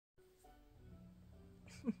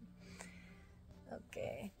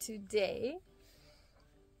today,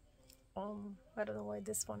 I don't know why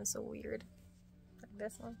this one is so weird. Like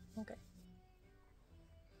this one, okay.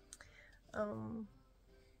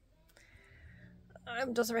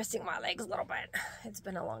 I'm just resting my legs a little bit. It's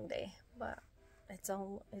been a long day, but it's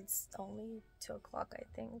only 2 o'clock, I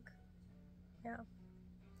think. Yeah.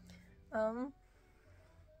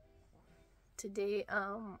 Today,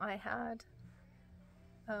 I had,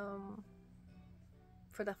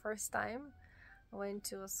 for the first time, I went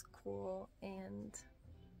to a school and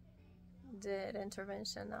did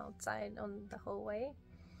intervention outside on the hallway,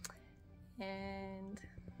 and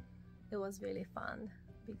it was really fun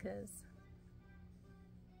because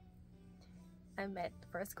I met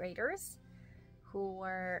first graders who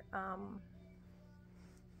were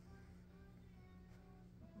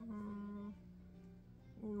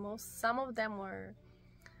some of them were,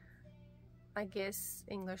 I guess,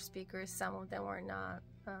 English speakers. Some of them were not.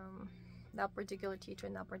 That particular teacher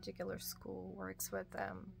in that particular school works with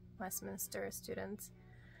Westminster students,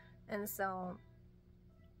 and so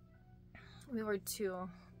we were 2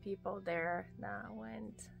 people there that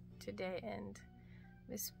went today, and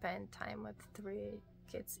we spent time with 3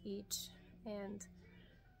 kids each, and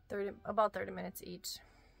about 30 minutes each.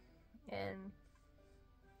 And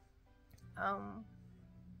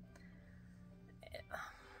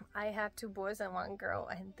I had 2 boys and 1 girl,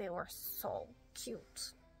 and they were so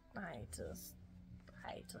cute. I just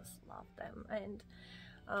loved them. And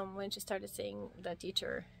when she started saying, the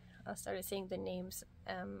teacher started saying the names,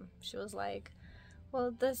 she was like,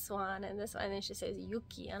 well, this one and this one, and then she says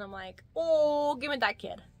Yuki, and I'm like, oh, give me that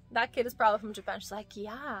kid. That kid is probably from Japan. She's like,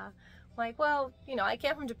 yeah. I'm like, well, you know, I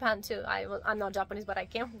came from Japan too. I'm not Japanese, but I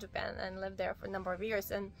came from Japan and lived there for a number of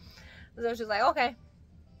years. And so she's like, okay.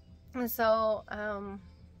 And so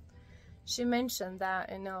she mentioned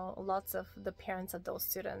that, you know, lots of the parents of those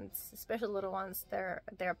students, especially little ones, their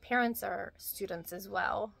parents are students as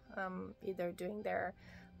well, either doing their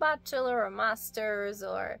bachelor or master's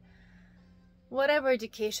or whatever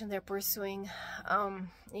education they're pursuing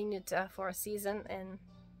in Utah for a season. And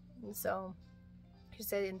so she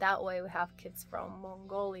said in that way we have kids from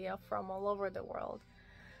Mongolia, from all over the world.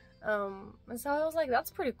 And so I was like,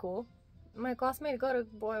 that's pretty cool. My classmate got a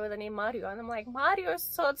boy with the name Mario, and I'm like, Mario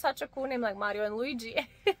is such a cool name, like Mario and Luigi.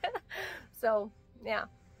 So yeah,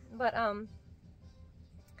 but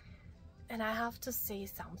and I have to say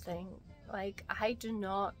something, like,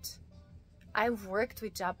 I've worked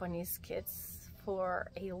with Japanese kids for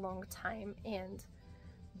a long time, and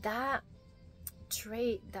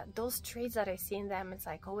those traits that I see in them, it's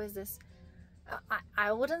like always this.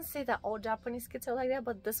 I wouldn't say that all Japanese kids are like that,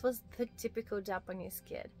 but this was the typical Japanese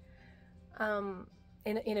kid. In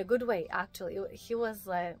a good way, actually. He was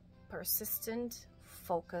like persistent,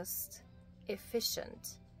 focused,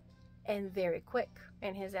 efficient, and very quick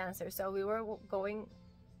in his answers. So we were going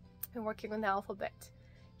and working on the alphabet.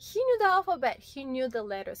 He knew the alphabet. He knew the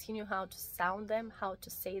letters. He knew how to sound them, how to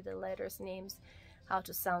say the letters' names, how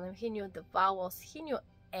to sound them. He knew the vowels. He knew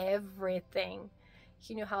everything.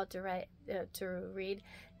 He knew how to write, to read.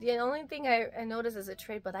 The only thing I noticed as a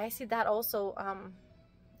trait, but I see that also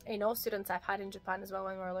in all students I've had in Japan as well,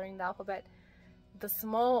 when we're learning the alphabet, the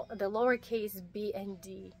lowercase b and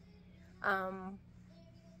d,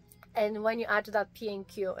 and when you add to that p and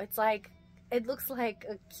q, it's like, it looks like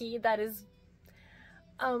a key that is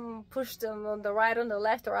pushed on the right, on the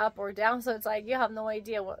left, or up or down. So it's like you have no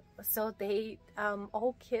idea what. So they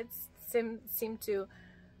all kids seem to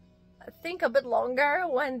think a bit longer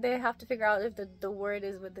when they have to figure out if the word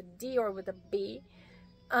is with the d or with the b.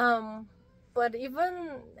 But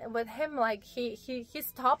even with him, like, he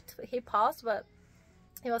stopped, he paused, but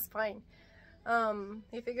he was fine.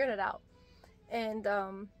 He figured it out. And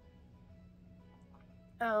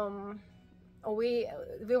we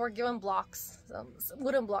were given blocks,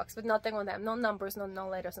 wooden blocks, with nothing on them, no numbers, no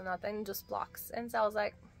letters, no nothing, just blocks. And so I was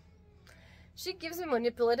like, she gives me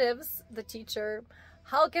manipulatives, the teacher,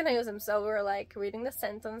 how can I use them? So we were like reading the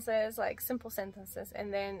sentences, like simple sentences,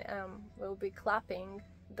 and then we'll be clapping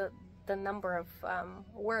the number of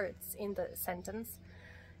words in the sentence,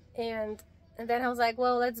 and then I was like,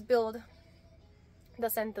 well, let's build the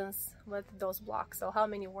sentence with those blocks. So how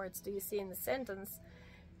many words do you see in the sentence?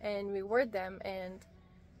 And we word them, and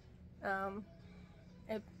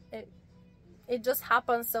it just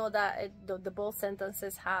happened so that the both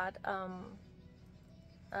sentences had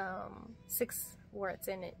 6 words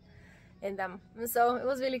in them, and so it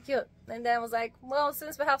was really cute. And then I was like, well,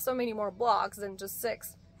 since we have so many more blocks than just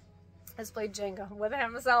 6, let's play Jenga with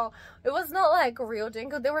him. So it was not like real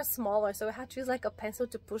Jenga, they were smaller, so we had to use like a pencil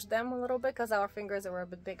to push them a little bit because our fingers were a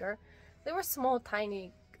bit bigger. They were small,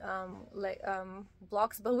 tiny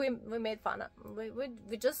blocks, but we made fun of,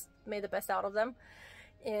 we just made the best out of them.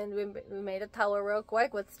 And we made a tower real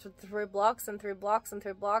quick with 3 blocks and 3 blocks and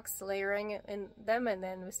 3 blocks, layering in them, and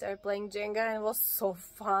then we started playing Jenga, and it was so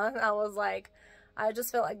fun. I was like, I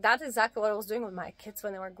just felt like that's exactly what I was doing with my kids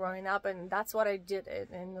when they were growing up, and that's what I did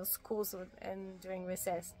in the schools and during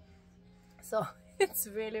recess. So it's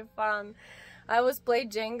really fun. I always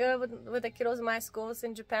played Jenga with the kiddos in my schools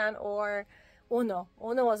in Japan, or Uno.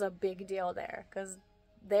 Uno was a big deal there because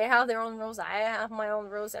they have their own rules, I have my own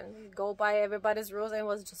rules, and we go by everybody's rules, and it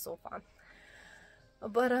was just so fun.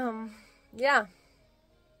 But yeah,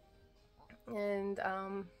 and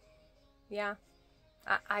yeah,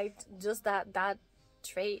 I just that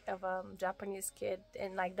trait of a Japanese kid,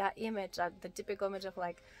 and like that image, the typical image of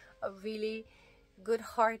like a really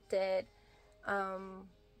good-hearted,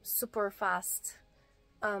 super fast,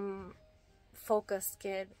 focused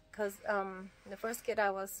kid. Because the first kid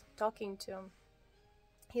I was talking to,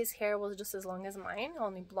 his hair was just as long as mine,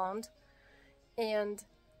 only blonde. And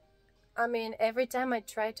I mean, every time I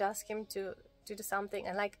tried to ask him to do something,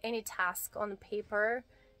 and like any task on paper,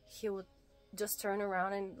 he would just turn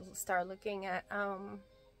around and start looking at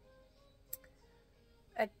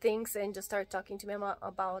things and just start talking to me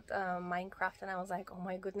about Minecraft. And I was like, oh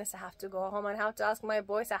my goodness, I have to go home and have to ask my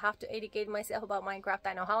boys. I have to educate myself about Minecraft.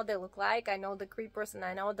 I know how they look like, I know the creepers, and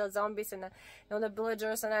I know the zombies, and I know the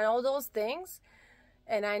villagers, and I know those things.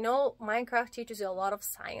 And I know Minecraft teaches you a lot of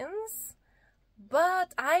science,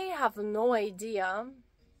 but I have no idea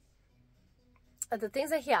the things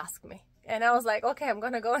that he asked me. And I was like, okay, I'm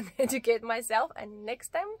gonna go and educate myself, and next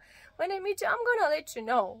time when I meet you, I'm gonna let you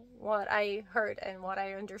know what I heard and what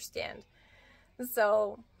I understand.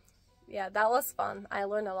 So yeah, that was fun. I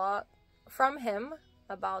learned a lot from him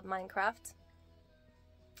about Minecraft.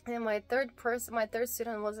 And my third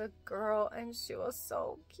student was a girl, and she was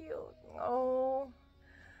so cute. Oh,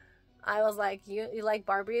 I was like, you like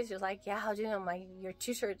Barbies? She was like, yeah, how do you know? Your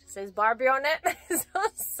t-shirt says Barbie on it.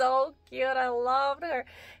 So cute. I loved her.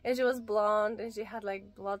 And she was blonde, and she had like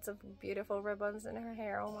lots of beautiful ribbons in her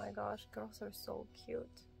hair. Oh my gosh, girls are so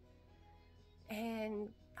cute. And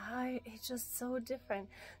it's just so different.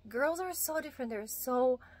 Girls are so different. They're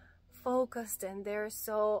so focused, and they're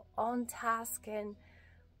so on task. And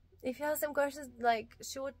if you ask them questions, like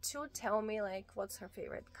she would tell me like what's her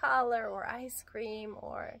favorite color or ice cream,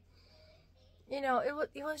 or you know,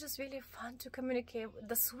 it was just really fun to communicate.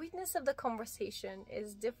 The sweetness of the conversation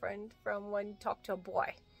is different from when you talk to a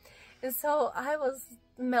boy. And so I was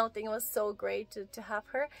melting. It was so great to have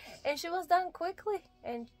her, and she was done quickly,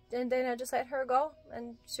 and then I just let her go,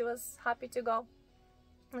 and she was happy to go.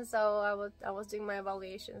 And so I was doing my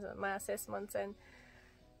evaluations and my assessments, and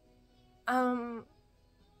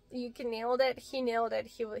nailed it. He nailed it.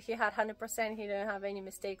 He had 100%. He didn't have any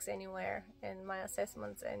mistakes anywhere in my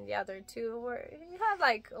assessments. And the other two he had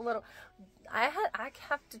like a little. I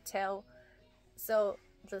have to tell. So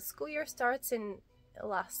the school year starts in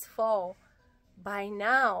last fall. By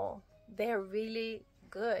now they're really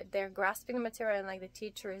good. They're grasping the material, and like the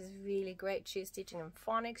teacher is really great. She's teaching them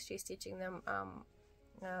phonics. She's teaching them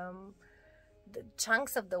the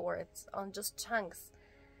chunks of the words, on just chunks.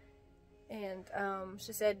 And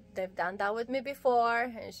she said they've done that with me before,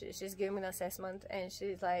 and she's giving me an assessment, and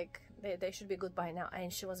she's like, they should be good by now.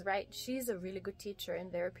 And she was right. She's a really good teacher and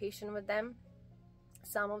very patient with them.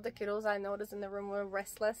 Some of the kiddos I noticed in the room were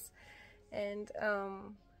restless, and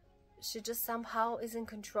she just somehow is in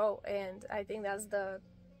control. And I think that's the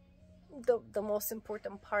most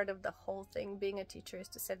important part of the whole thing. Being a teacher is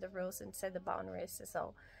to set the rules and set the boundaries,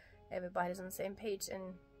 so everybody's on the same page.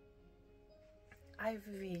 And I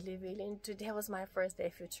really, today was my first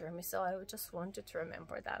day Future Me, so I just wanted to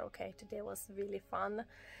remember that, okay, today was really fun.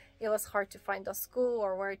 It was hard to find a school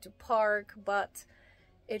or where to park, but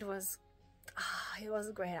it was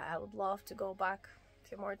great. I would love to go back a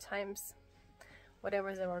few more times.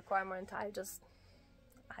 Whatever the requirement, I just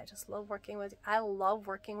love working with,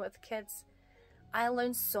 kids. I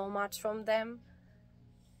learn so much from them,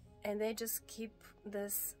 and they just keep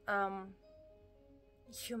this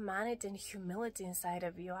humanity and humility inside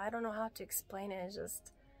of you. I don't know how to explain it. It's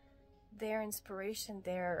just their inspiration.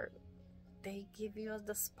 They give you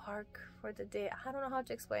the spark for the day. I don't know how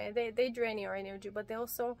to explain it. They drain your energy, but they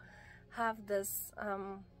also have this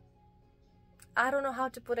I don't know how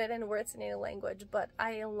to put it in words in any language, but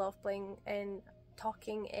I love playing and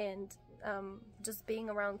talking and just being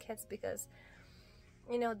around kids, because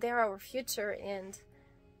you know, they're our future, and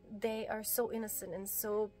they are so innocent and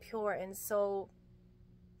so pure and so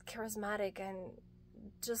charismatic. And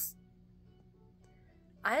just,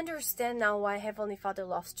 I understand now why Heavenly Father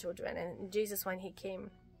loves children, and Jesus, when he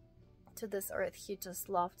came, to this earth, he just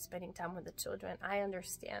loved spending time with the children. I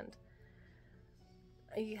understand.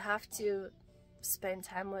 You have to spend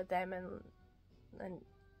time with them,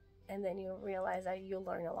 and then you realize that you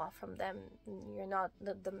learn a lot from them. You're not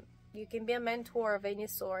you can be a mentor of any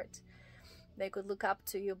sort. They could look up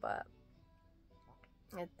to you, but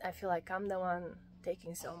I feel like I'm the one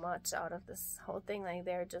taking so much out of this whole thing. Like,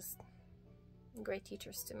 they're just great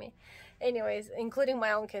teachers to me. Anyways, including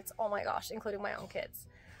my own kids. Oh my gosh, including my own kids.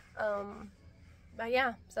 But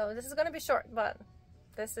yeah, so this is gonna be short, but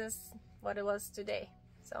this is what it was today.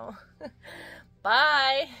 So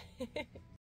bye.